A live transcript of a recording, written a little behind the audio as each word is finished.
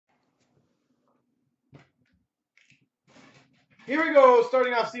Here we go.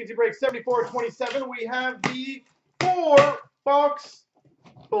 Starting off CNC break 74-27, we have the 4-box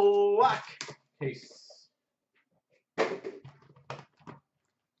black case.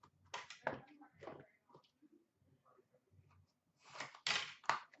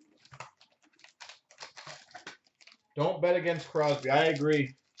 Don't bet against Crosby. I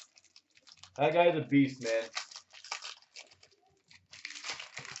agree. That guy's a beast, man.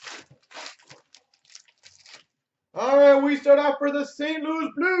 All right, we start off for the St.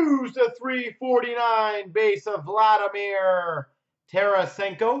 Louis Blues, the 349 base of Vladimir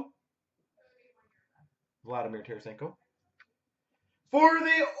Tarasenko. Vladimir Tarasenko. For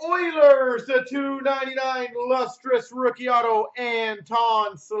the Oilers, the 299 lustrous rookie auto,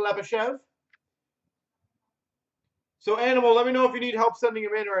 Anton Slepyshev. So, Animal, let me know if you need help sending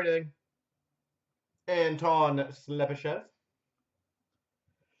him in or anything. Anton Slepyshev.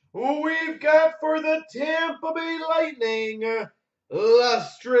 We've got for the Tampa Bay Lightning,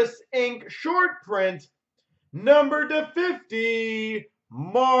 lustrous ink short print, number /50,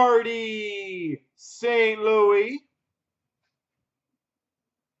 Marty St. Louis.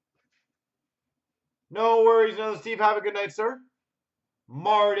 No worries, no, Steve. Have a good night, sir.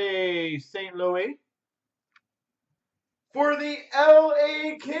 Marty St. Louis. For the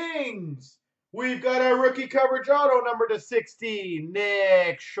LA Kings, we've got our rookie coverage auto number /60,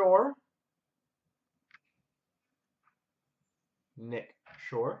 Nick Shore. Nick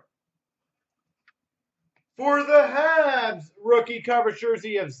Shore. For the Habs, rookie coverage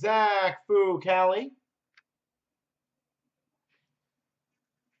jersey of Zach Fucale.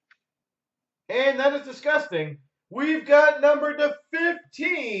 And that is disgusting. We've got number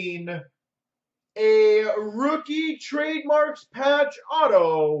 /15, a rookie trademarks patch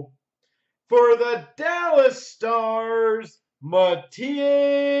auto for the Dallas Stars,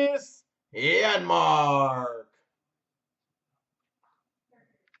 Matthias Janmark.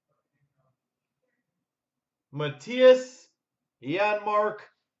 Matthias Janmark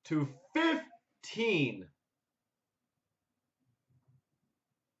 /15.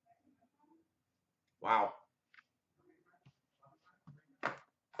 Wow.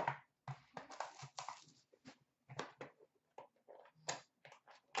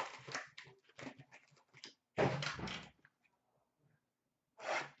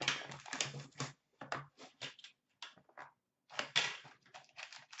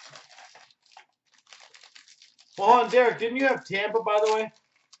 Hold on, Derek, didn't you have Tampa, by the way?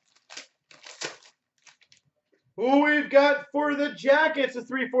 Who we've got for the Jackets, the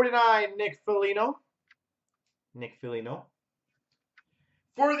 349, Nick Foligno. Nick Foligno.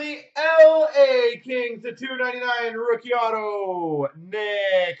 For the LA Kings, the 299 rookie auto,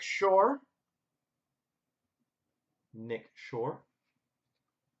 Nick Shore. Nick Shore.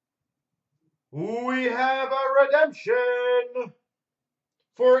 We have a redemption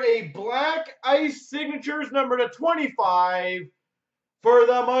for a black ice signatures number /25 for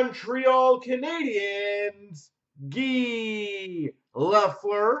the Montreal Canadiens, Guy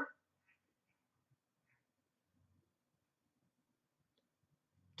Lafleur.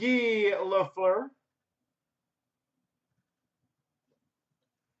 Guy Lafleur.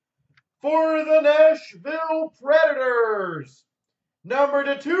 For the Nashville Predators, number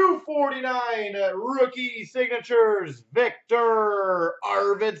 /249, rookie signatures, Victor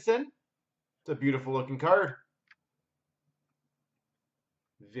Arvidsson. It's a beautiful looking card.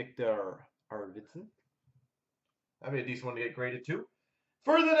 Victor Arvidsson. That'd be a decent one to get graded too.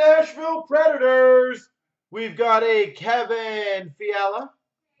 For the Nashville Predators, we've got a Kevin Fiala.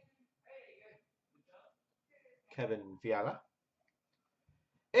 Kevin Fiala.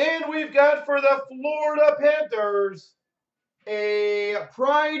 And we've got for the Florida Panthers, a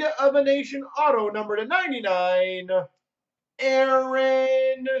Pride of a Nation auto number /99,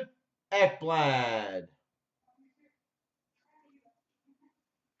 Aaron Ekblad.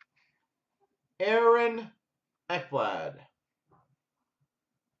 Aaron Ekblad.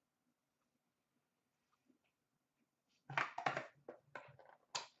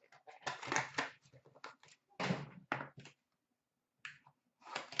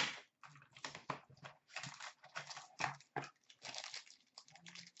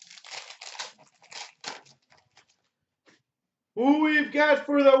 Who we've got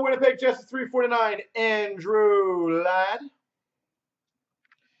for the Winnipeg Jets 349, Andrew Ladd.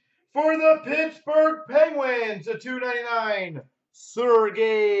 For the Pittsburgh Penguins, the 299,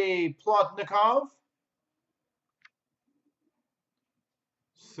 Sergei Plotnikov.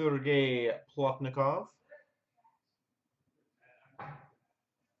 Sergei Plotnikov.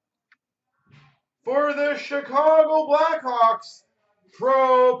 For the Chicago Blackhawks,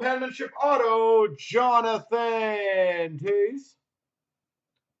 Pro penmanship auto, Jonathan Taze.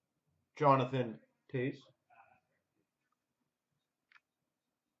 Jonathan Taze.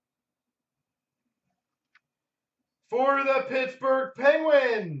 For the Pittsburgh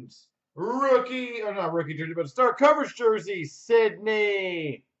Penguins, rookie, or not rookie jersey, but star coverage jersey,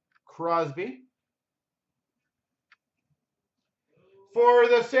 Sidney Crosby. For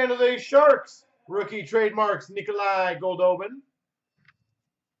the San Jose Sharks, rookie trademarks, Nikolai Goldobin.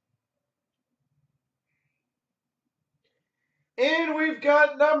 And we've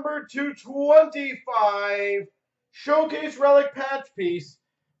got number 225, showcase relic patch piece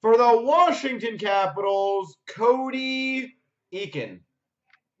for the Washington Capitals, Cody Eakin.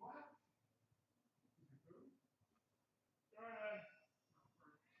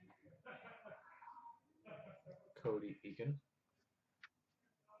 Cody Eakin.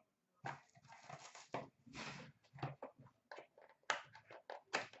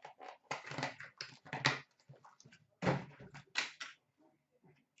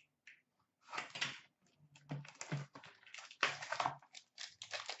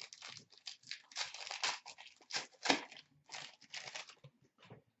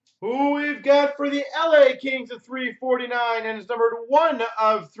 Who we've got for the LA Kings at 349, and it's numbered 1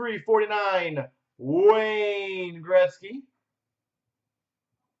 of 349, Wayne Gretzky.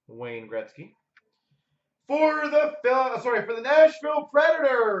 Wayne Gretzky. For the Nashville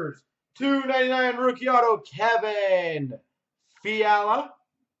Predators, 299 rookie auto, Kevin Fiala.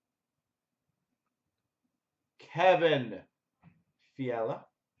 Kevin Fiala.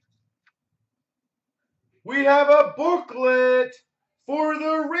 We have a booklet for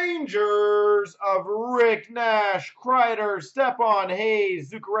the Rangers of Rick Nash, Kreider, Stepan,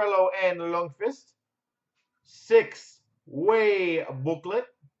 Hayes, Zuccarello, and Lundqvist. 6-way booklet.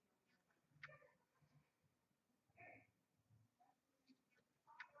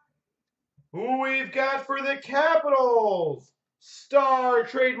 Who we've got for the Capitals, star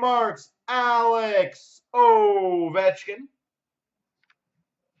trademarks, Alex Ovechkin.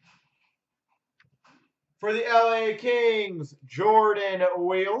 For the LA Kings, Jordan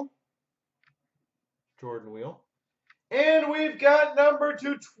Wheel. Jordan Wheel. And we've got number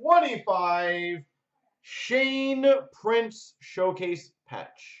 225, Shane Prince Showcase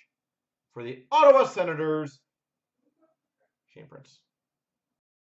Patch. For the Ottawa Senators, Shane Prince.